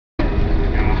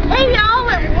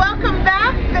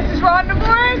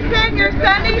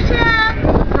Sunday Chef.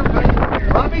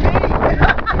 Robbie D.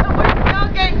 We're still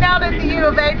getting out at the U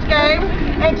of H game.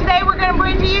 And today we're going to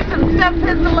bring to you some stuffed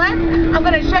pistolettes. I'm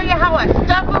going to show you how I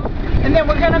stuff them, and then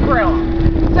we're going to grill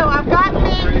them. So I've got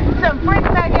me some French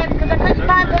baguettes because I couldn't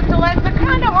find pistolettes. They're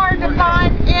kind of hard to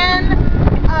find in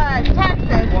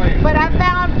Texas, but I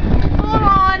found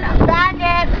full-on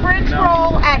baguette French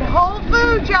roll at Whole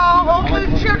Foods, y'all. Whole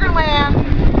Foods Sugarland.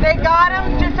 They got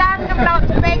them. Just ask them not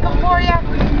to make them for you.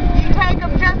 You take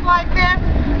them just like this.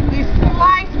 You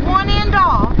slice one end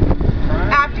off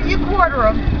after you quarter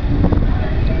them,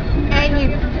 and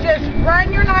you just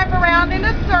run your knife around in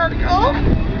a circle,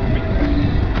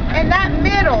 and that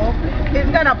middle is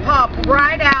going to pop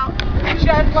right out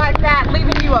just like that,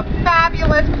 leaving you a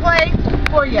fabulous place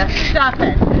for your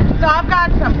stuffing. So I've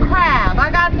got some crab,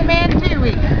 I got some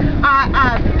andouille,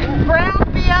 I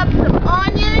browned me up some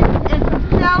onions and some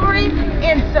celery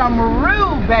and some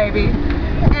roux, baby.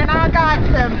 And I got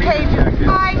some Cajun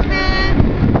spices.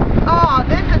 Oh,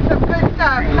 this is some good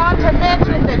stuff. Not to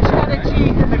mention the cheddar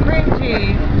cheese and the cream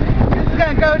cheese. This is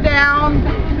going to go down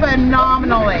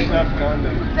phenomenally.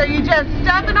 So you just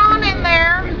stuff it on in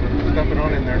there. Stuff it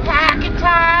on in there. Pack it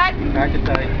tight. Pack it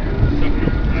tight.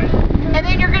 And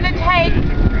then you're going to take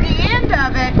the end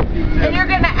of it and you're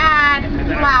going to add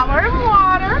flour and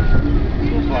water.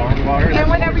 Flour and water. And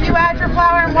whenever you add your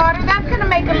flour and water, that's going to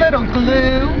make a little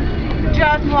glue,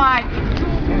 just like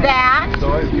that.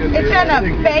 It's going to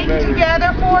bake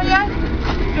together for you.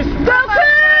 Just so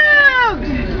cooked!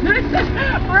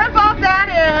 Rip off that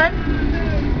end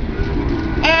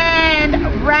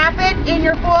and wrap it in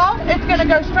your foil. It's going to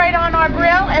go straight on our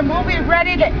grill, and we'll be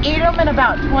ready to eat them in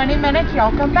about 20 minutes.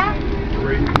 Y'all come back.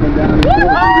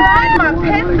 Alright, my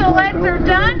pistolettes are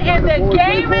done, and the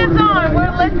game is on.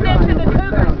 We're listening to the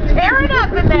Cougars tearing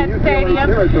up in that stadium.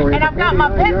 And I've got my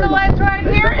pistolettes right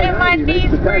here and my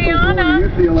niece Brianna.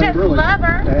 Just love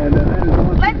her.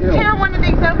 Let's tear one of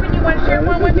these open. You want to share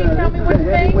one with me? Tell me what you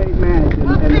think.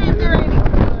 We'll see if they're any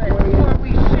good before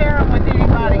we share them with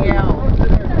anybody else. So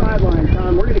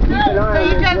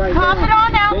you just pop it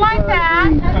on out like that.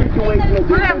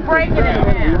 We're going to break it in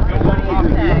half. What do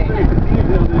you say?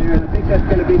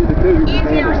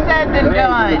 Easier said than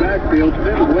done. Oh,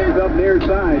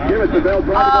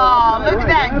 look at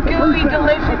that gooey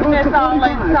deliciousness all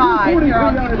inside. Here,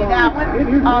 I'll give you that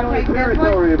one. I'll take this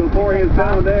one. Before he is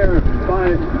found there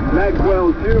by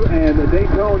Maxwell Chu and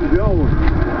Dayton Jones.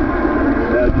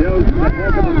 Joe's a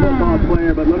heck of a football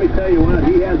player, but let me tell you what,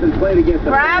 he hasn't played against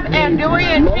the Crab, andouille,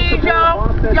 and cheese,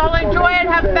 y'all. Y'all enjoy it.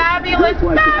 Have fabulous,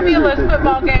 fabulous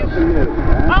football games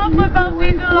all football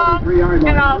season long,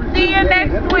 and I'll see you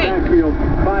next week.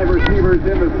 5 receivers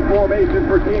in the formation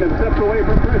for Keenan, steps away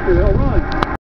from pressure, he'll run.